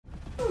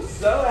I'm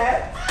so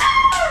happy.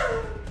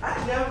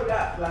 I never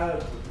got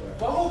flowers before.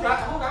 But who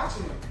got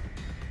you?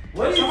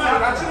 What are you Somebody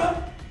talking got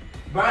about?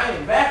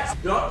 Brian,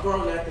 back. Don't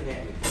throw nothing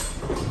at me.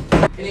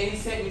 And then he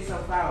sent me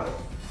some flowers.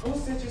 Who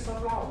sent you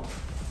some flowers?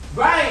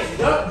 Brian,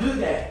 don't do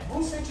that.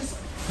 Who sent you some?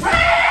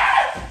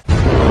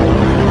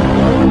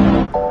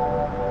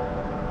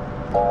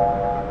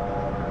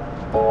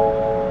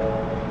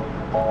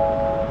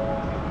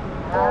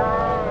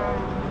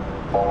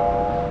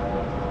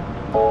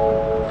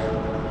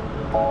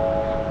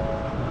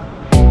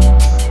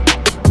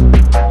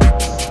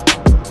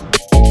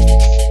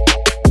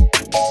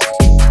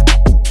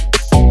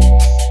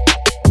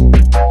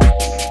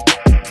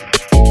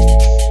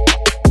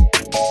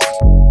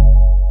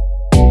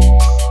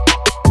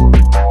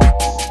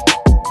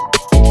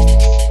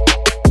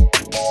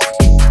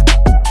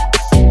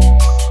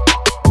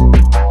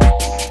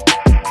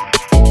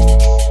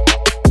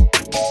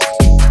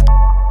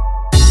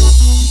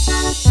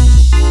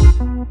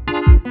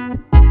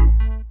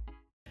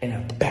 And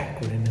I'm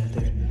back with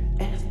another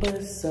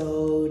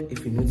episode. If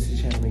you're new to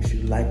the channel, make sure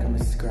you like,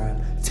 comment,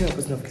 subscribe, turn up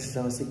those notifications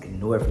on so you can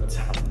know every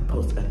time we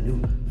post a new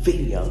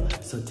video.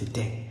 So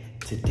today,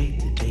 as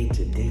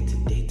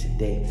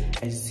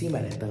you see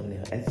by that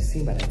thumbnail, as you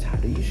see by that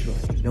title, you should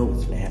already know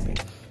what's gonna happen.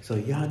 So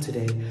y'all,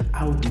 today,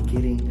 I will be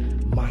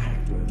getting my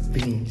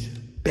revenge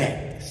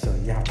back. So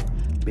y'all,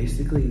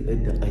 basically,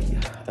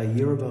 a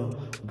year ago,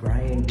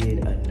 Brian did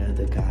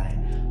another guy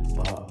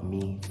bought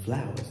me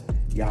flowers.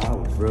 Y'all, I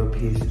was real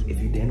pissed. If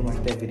you didn't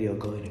watch that video,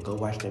 go ahead and go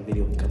watch that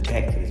video and come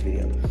back to this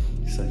video.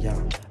 So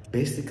y'all,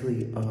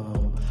 basically,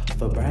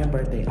 for Brian's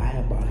birthday, I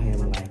had bought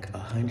him like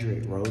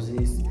 100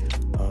 roses,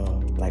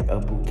 like a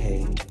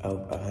bouquet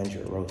of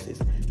 100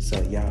 roses.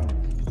 So y'all,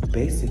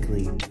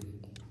 basically,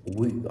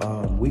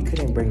 we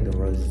couldn't bring the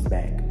roses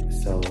back.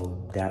 So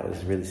that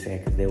was really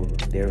sad because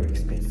they were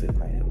expensive,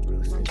 like they were real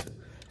expensive.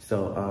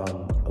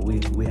 So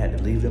we had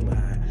to leave them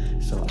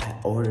behind. So I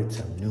ordered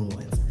some new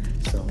ones.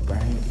 So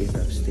Brian is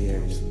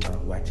upstairs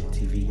watching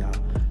TV, y'all.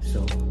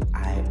 So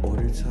I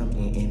ordered some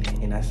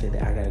and I said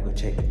that I gotta go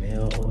check the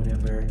mail or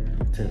whatever.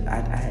 I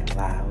had to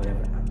lie or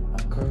whatever.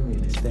 I'm currently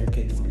in the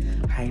staircase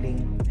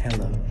hiding.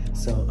 Hello.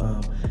 So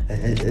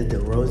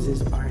the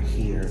roses are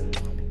here.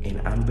 And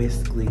I'm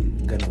basically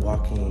gonna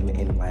walk in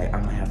and like,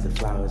 I'm gonna have the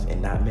flowers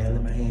and not mail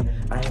in my hand.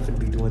 I ain't gonna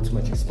be doing too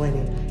much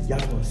explaining.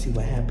 Y'all wanna see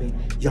what happened?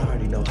 Y'all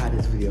already know how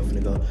this video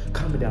finna go.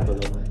 Comment down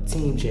below.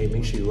 Team J,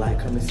 make sure you like,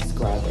 comment,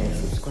 subscribe, and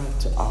subscribe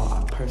to all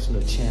our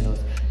personal channels.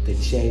 The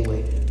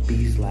J-Way,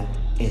 Lylah,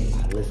 and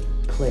Lylah's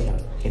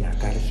PlayHouse. And I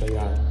gotta show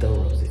y'all the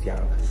roses,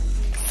 y'all.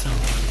 So,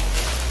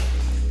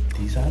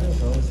 these are the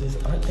roses.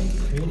 Aren't they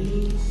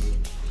pretty?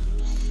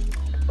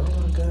 Oh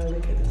my God,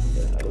 look at them.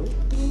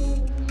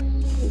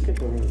 Look at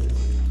the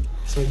roses.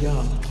 So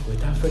y'all,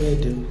 without further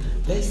ado,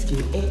 let's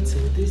get into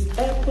this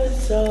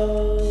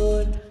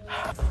episode.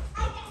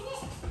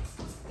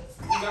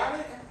 You got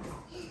it?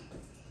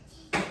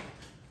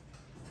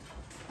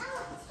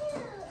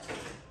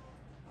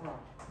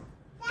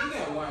 You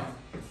got one.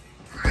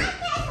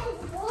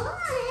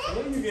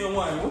 When you get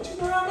one? What you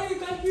know how many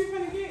think you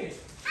finna get?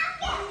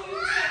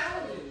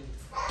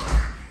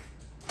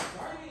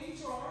 Why you eat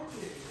your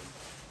oranges?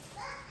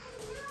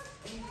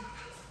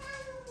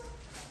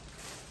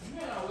 You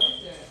gotta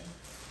waste that.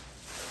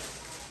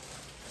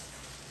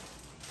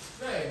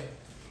 Hey.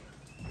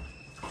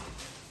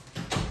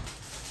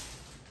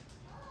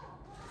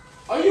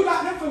 Oh, you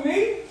got them for me?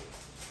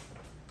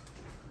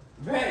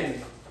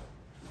 Babe.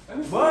 Let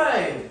me see.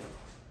 Boy,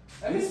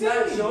 Let me it's see.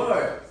 not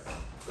yours.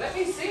 Let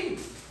me see.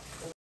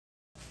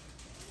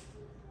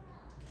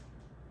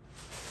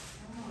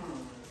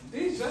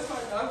 These just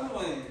like the other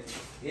ones.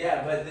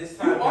 Yeah, but this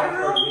time not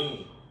ordered for them?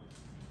 me.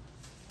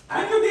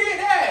 You did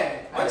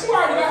that. But you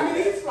already got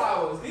me these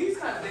flowers. These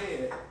kind of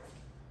dead.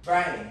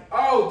 Brian,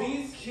 Oh,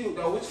 these cute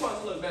though. Which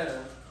ones look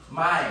better?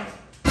 mine.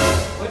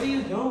 What are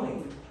you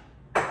doing?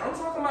 I'm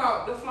talking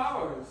about the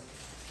flowers.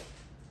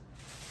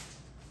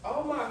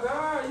 Oh my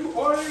God, you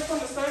ordered it from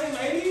the same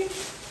lady?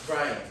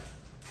 Brian,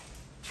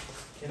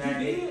 can I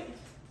You get? did?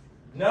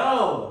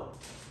 No.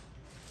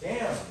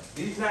 Damn,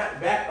 these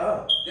not back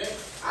up.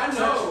 I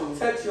know.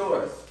 Touch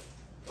yours.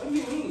 What do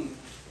you mean?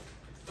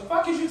 The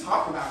fuck is you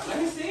talking about? Let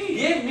me see.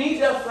 Give me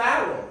the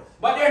flowers.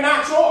 But they're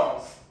not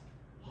yours.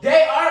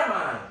 They are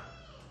mine.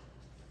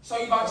 So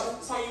you bought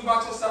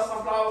yourself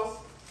some flowers?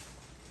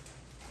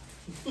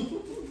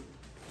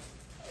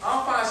 I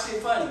don't find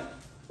shit funny.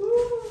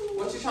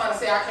 What you trying to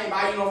say? I can't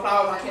buy you no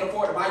flowers. I can't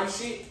afford to buy you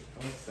shit.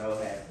 I'm so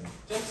happy.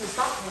 Just to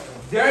stop them.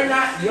 They're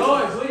not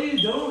yours. What are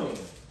you doing?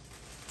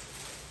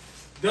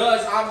 Duh,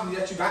 it's obvious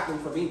that you got them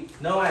for me.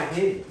 No, I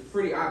didn't. It's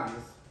pretty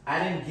obvious.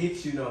 I didn't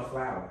get you no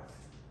flowers.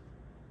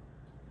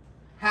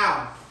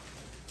 How?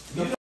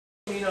 You don't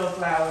get me no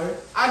flowers.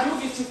 I do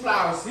get you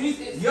flowers.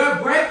 You're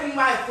breaking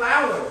my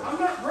flowers. I'm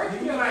not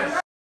breaking your flowers.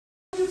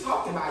 What are you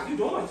talking about? You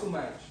doing too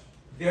much.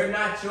 They're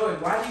not yours.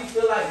 Why do you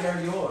feel like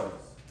they're yours?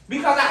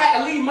 Because I had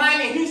to leave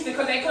mine in Houston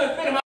because they couldn't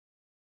fit in my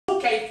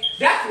suitcase.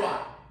 That's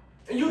why.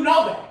 And you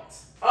know that.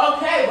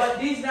 Okay, but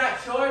these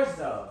not yours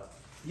though.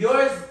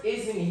 Yours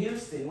is in Houston.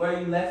 Houston where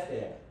you left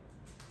it.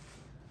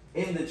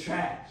 In the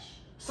trash.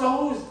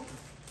 So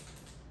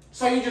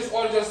you just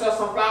ordered yourself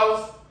some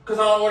flowers? Cause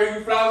I don't order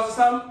you flowers or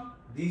something?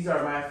 These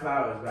are my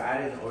flowers, but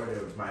I didn't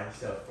order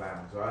myself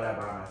flowers. Why would I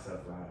buy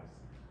myself flowers?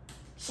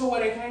 So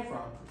where they came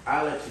from?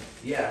 I'll let you.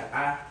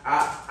 Yeah,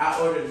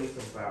 I ordered me some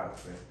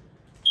flowers, man.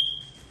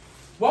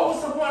 What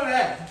was the point of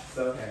that?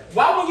 So happy.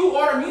 Why would you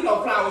order me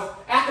no flowers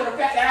after the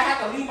fact that I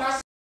had to leave my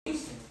shit in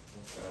Houston?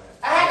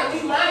 I had to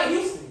leave mine in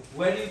Houston.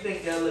 Where do you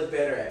think they'll look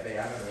better at, babe?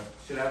 I don't know.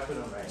 Should I put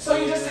them right? So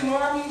you just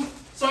ignore me?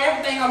 So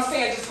everything I'm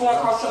saying just going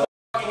across your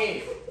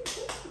head.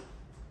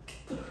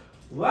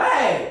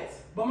 What?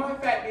 But my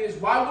fact is,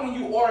 why wouldn't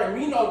you order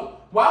me no?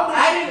 Why would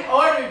I didn't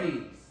order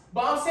these.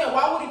 But I'm saying,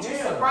 why wouldn't you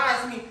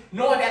surprise me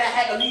knowing that I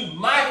had to leave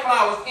my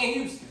flowers in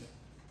Houston?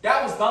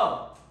 That was dumb.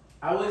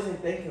 I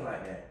wasn't thinking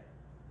like that.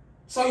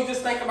 So you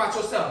just think about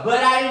yourself.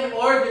 But I didn't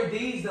order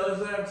these, though, is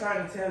what I'm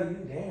trying to tell you.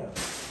 Damn.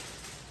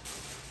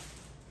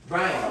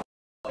 Brian.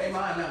 They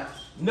mine now.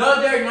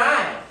 No, they're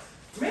not.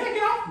 Man,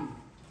 get off me.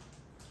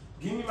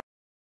 Give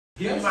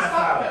me my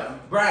flowers.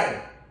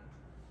 Brian.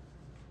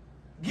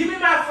 Give me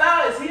my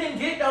flowers. He didn't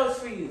get those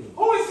for you.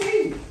 Who is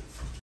he?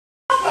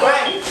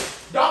 Brian.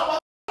 Don't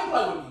play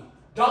with me.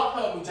 Don't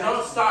play with me.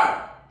 Don't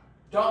start.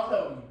 Don't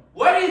play with me.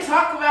 What are you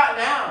talking about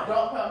now?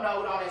 Don't play with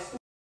all that stupid.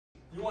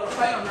 You want to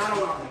play? I'm not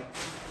around there.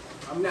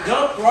 I'm not.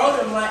 Don't throw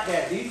them like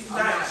that. These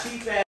are not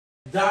cheap ass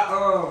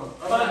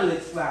Publix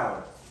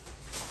flowers.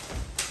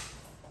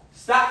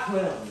 Stop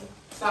playing with me.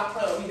 Stop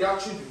playing with me. Y'all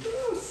choosing.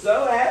 I'm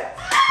so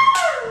happy.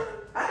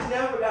 I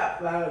never got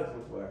flowers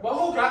before.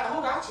 Well, who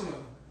got you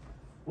them?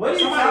 What are you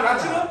Somebody talking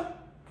got you about? them?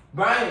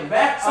 Brian,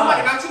 back up.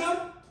 Somebody got you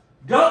them?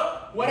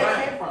 Don't. Where Brian,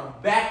 they came from?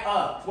 Back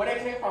up. Where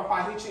they came from? If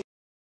I hit you.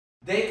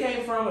 They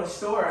came from a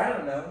store. I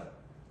don't know.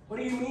 What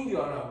do you mean you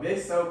don't know? They're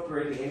so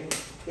pretty. And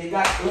it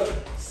got. Look.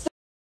 Stop.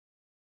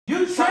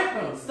 You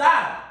tripping.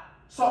 Stop.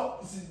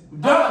 So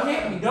don't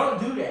hit me. Don't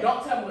do that.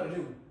 Don't tell me what to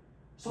do.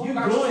 So you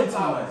doing too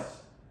much.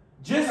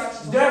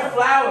 Just they're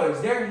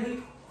flowers. They're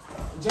heat.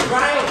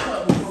 Brian,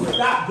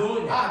 stop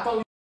doing that. I told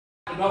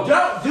you.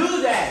 Don't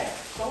do that.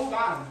 So who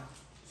got them?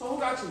 So who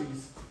got you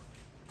these?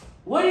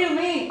 What do you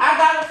mean? I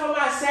got them for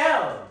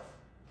myself.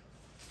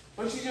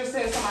 But you just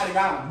said somebody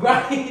got them.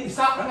 Right.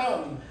 Stop playing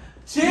with me.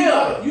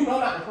 Chill. You know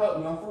not to play with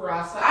me. I'm for real.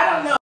 I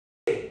don't know.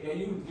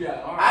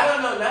 Yeah, all right. I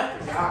don't know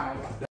nothing. All right.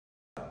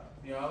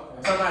 Yeah,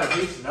 okay. Somebody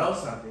bitch know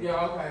something.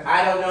 Yeah, okay.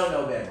 I don't know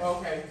no better.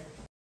 Okay.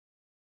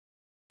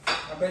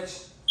 I bet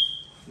you.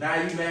 Now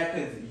you mad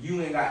because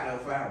you ain't got no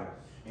flowers.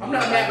 I'm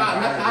not mad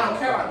about nothing. I don't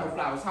care about no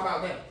flowers. How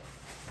about that?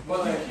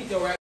 Well, you keep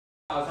your raggedy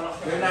flowers. I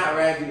don't care. They're not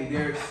raggedy.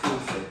 They're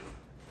exclusive.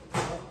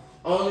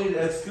 Only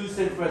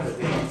exclusive for the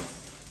bigs.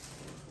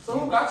 So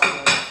who got you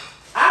them?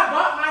 I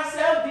bought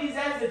myself these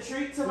as a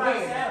treat to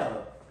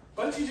myself.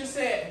 But you just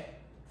said.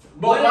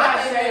 What did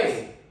I thing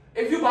say? is,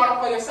 if you bought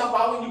it for yourself,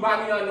 why wouldn't you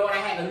buy me none knowing I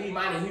had to leave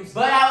mine in Houston?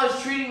 But I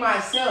was treating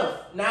myself,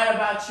 not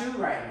about you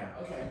right now.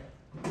 Okay.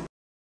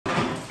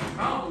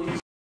 I don't believe you.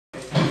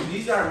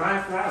 These are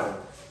my flowers.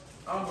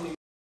 I don't believe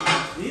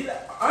These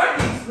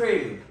aren't these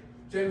pretty.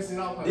 Jameson,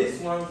 don't play. This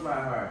warms my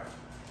heart.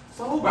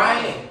 So who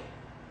Brian.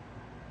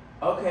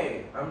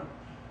 Okay,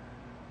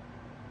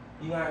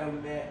 you not gonna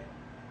be mad?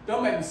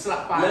 Don't make me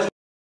slap five.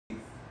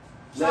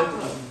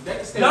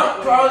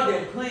 Don't throw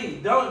them,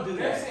 please. Don't do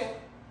that.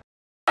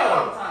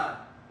 All the time.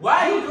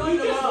 Why are you doing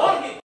the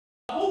most?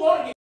 Who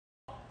want to get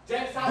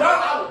Jameson?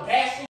 I would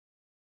bash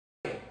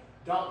you.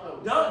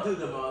 Don't do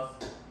the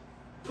most.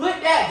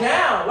 Put that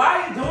down.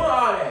 Why are you doing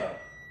all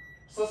that?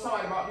 So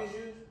somebody bought these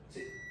shoes?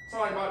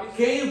 Somebody bought these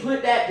shoes? Can you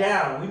put that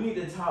down? We need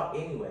to talk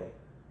anyway.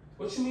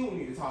 What you mean we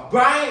need to talk?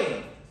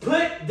 Brian,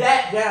 put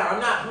that down.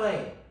 I'm not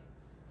playing.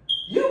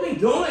 You be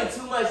doing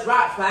too much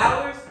rock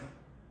flowers.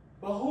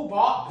 But who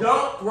bought them?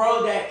 Don't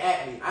throw that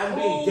at me. I'm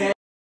being dead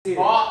serious.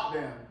 Who bought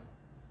them?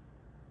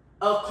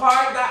 A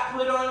car got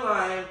put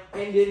online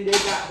and then they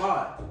got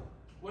bought.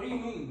 What do you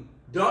mean?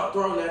 Don't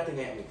throw nothing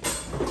at me.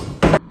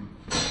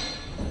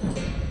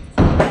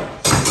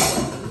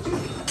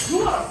 You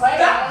want to play?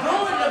 Stop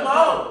doing the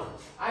most.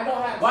 I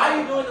don't have. Why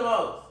are you doing the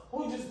most?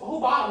 Who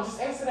bought them?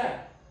 Just answer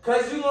that.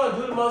 Cause you gonna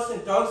do the most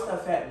and throw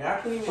stuff at me. I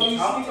can't even. So you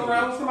talk sneak to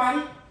around you. with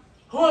somebody?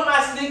 Who am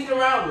I sneaking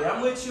around with?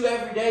 I'm with you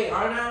every day,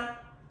 aren't I?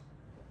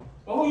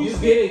 Well, who you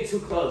getting too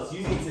close.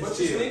 You need to What,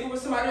 chill. you sneaking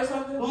with somebody or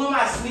something? Who am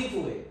I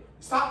sneaking with?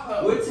 Stop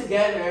playing. We're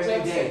together every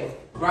Jameson. day.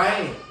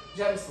 Brian,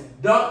 Jefferson.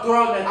 don't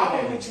throw nothing I at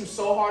will me. hit you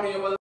so hard in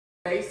your mother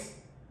face.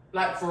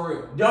 Like, for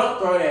real. Don't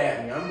throw that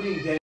at me. I'm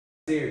being dead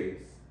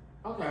serious.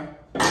 Okay.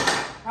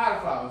 Hide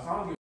the flowers. I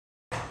don't give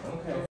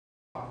Okay.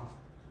 a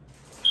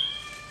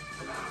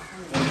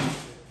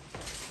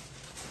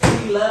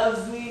He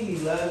loves me. He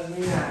loves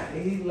me not.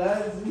 He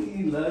loves me.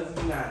 He loves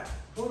me not.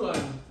 Who loves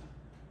you?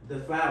 The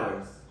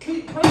flowers.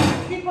 Keep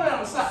playing on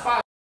the slap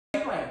five.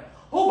 Keep playing.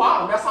 Who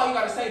bought them? That's all you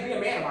got to say. Be a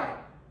man about it.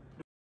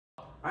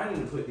 I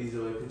need to put these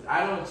away because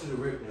I don't want you to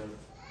rip them.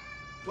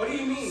 What do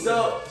you mean?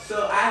 So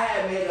I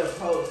had made a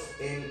post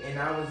and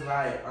I was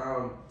like,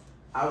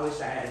 I wish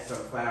I had some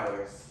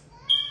flowers.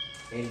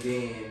 And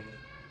then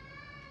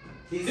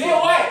Then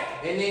what?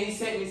 And then he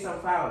sent me some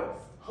flowers.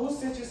 Who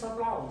sent you some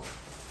flowers?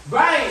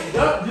 Brian,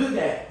 don't do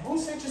that. Who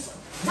sent you some?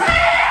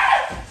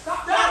 Brian!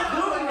 Stop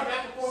doing that.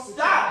 back and forth.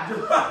 Stop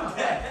doing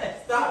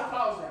that. Stop.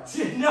 Flowers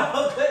down.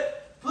 No,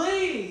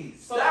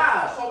 please. So,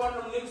 Stop. So one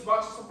of them niggas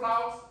bought you some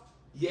flowers?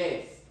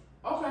 Yes.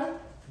 Okay.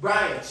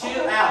 Brian,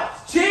 chill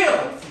out.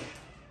 Chill.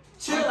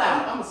 Chill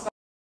out. I'm gonna stop.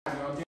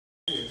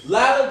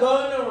 Lylah,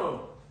 go in the room.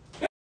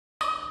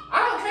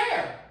 I don't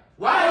care.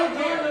 Why are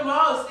you doing the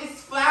most?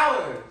 It's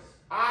flowers.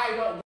 I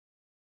don't.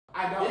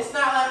 It's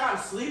not like I'm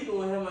sleeping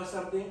with him or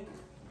something.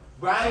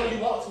 Brian,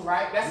 You want to,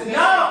 right? That's no,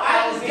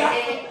 I just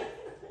got.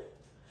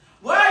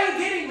 Why are you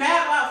getting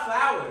mad about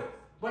flowers?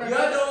 But You're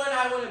the one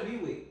I want to be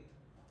with.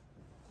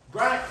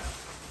 Brian,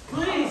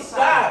 please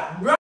stop.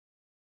 Brian,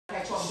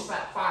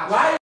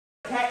 why you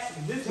catch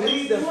me? Just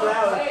leave the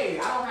flowers. I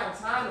don't have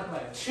time to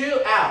play. Chill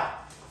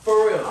out.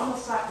 For real. I'm gonna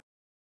slap.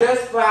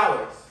 Just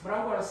flowers. But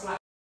I'm gonna slap.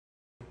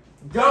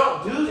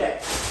 Don't do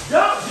that.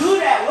 Don't do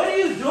that. What are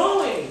you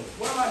doing?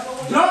 What am I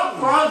doing? Don't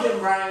throw them,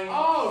 Brian.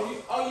 Oh,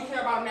 you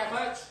care about them that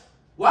much?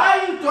 Why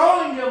are you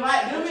throwing them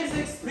like them? Is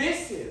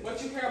expensive.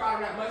 But you care about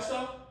them that much,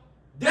 though?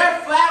 They're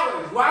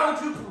flowers. Why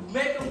would you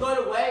make them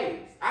go to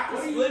waste? I could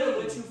What are you split them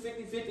doing? with you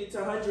 50-50 to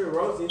 100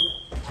 roses.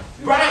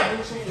 Brian,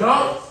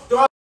 don't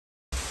throw.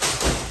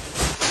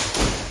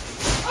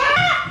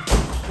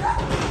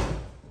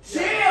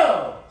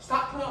 Chill.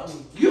 Stop playing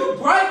me. You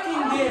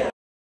breaking them.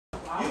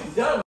 You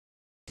dumb.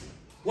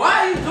 Why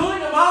are you doing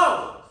them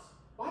all?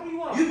 Why do you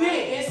want? You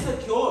being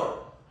insecure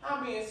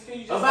I'm being insecure.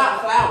 You just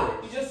about said,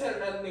 flowers. You just said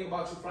another nigga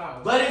bought you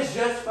flowers. But it's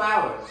just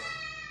flowers.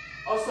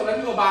 Oh, so let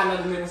me go buy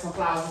another nigga some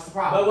flowers. What's the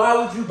problem? But why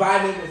would you buy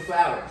niggas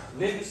flowers?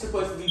 Niggas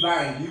supposed to be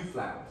buying you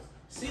flowers.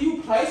 See,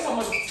 you play so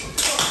much.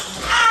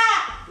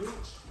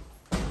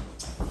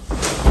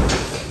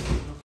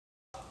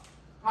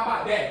 How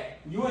about that?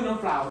 You and them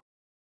flowers.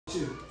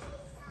 You.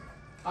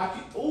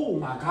 Oh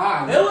my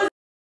God. It was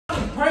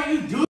a prank.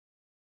 You do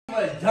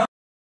much dumb.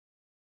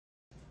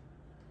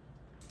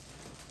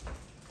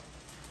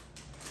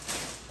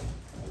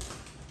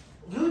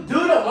 You do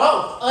the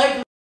most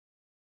ugly.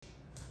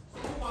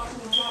 Who bought you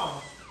the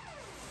flowers?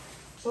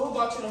 So who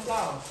bought you the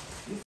flowers?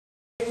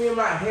 Hit me in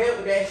my head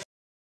with that shit.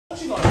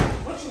 What you gonna do?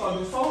 What you gonna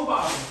do? So who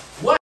bought them?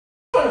 What?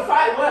 You wanna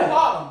fight? What? Who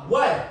bought them?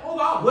 What? Who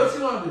bought them? What you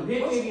gonna do?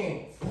 Hit me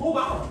again. Who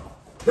bought them?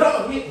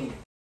 Don't hit me.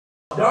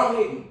 Don't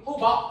hit me. Who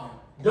bought them?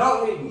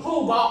 Don't hit me.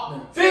 Who bought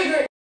them? Figure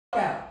it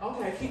out.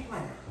 Okay, keep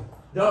playing.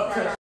 Don't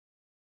touch.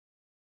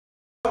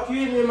 You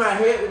hit me in my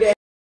head with that.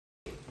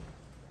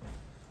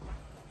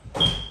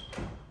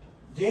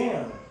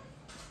 Damn.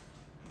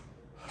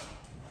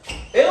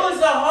 It was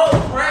a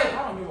whole prank.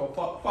 I don't give a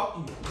fuck. Fuck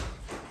you.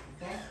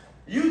 Okay?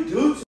 You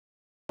do too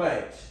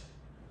much.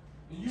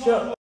 You Sure.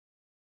 don't do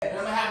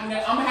I'm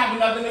gonna have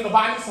another nigga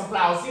buy me some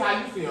flowers. See how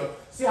you feel.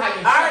 See how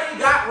you. I already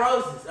got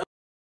roses.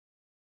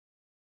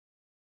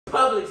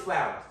 Public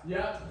flowers.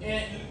 Yeah,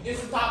 and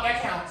it's the top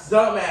that counts.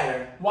 Don't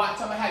matter. Watch,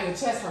 I'm gonna have your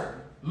chest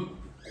hurt.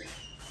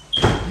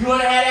 You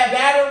wanna have that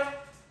battle?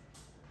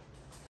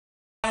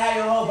 I have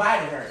your whole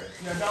body hurt.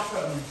 No, don't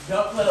put me.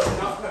 Don't play with me.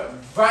 Don't put me.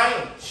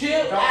 Brian,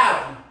 chill Don't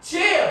out.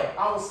 Chill.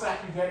 I will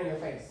slap you dead in your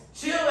face.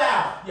 Chill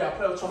out. Yeah,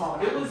 play with your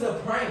mama. It was a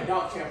prank.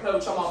 Don't care. Play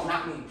with your mama,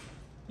 not me.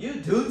 You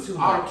do too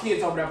All much. them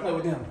kids over there, play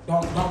with them.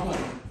 Don't play.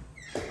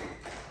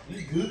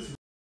 You do too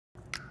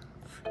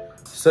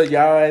much. So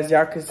y'all, as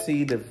y'all can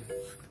see,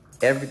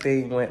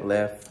 everything went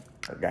left.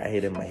 I got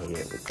hit in my head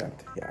with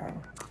something, y'all.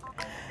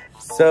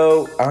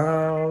 So,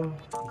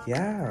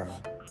 yeah.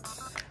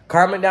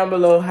 Comment down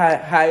below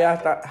how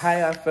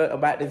y'all felt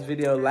about this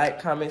video.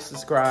 Like, comment,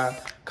 subscribe.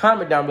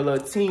 Comment down below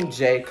Team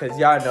J, because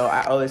y'all know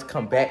I always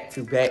come back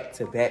to back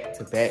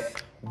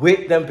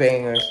with them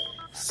bangers.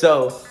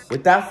 So,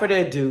 without further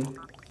ado,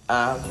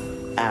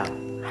 I'm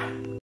out.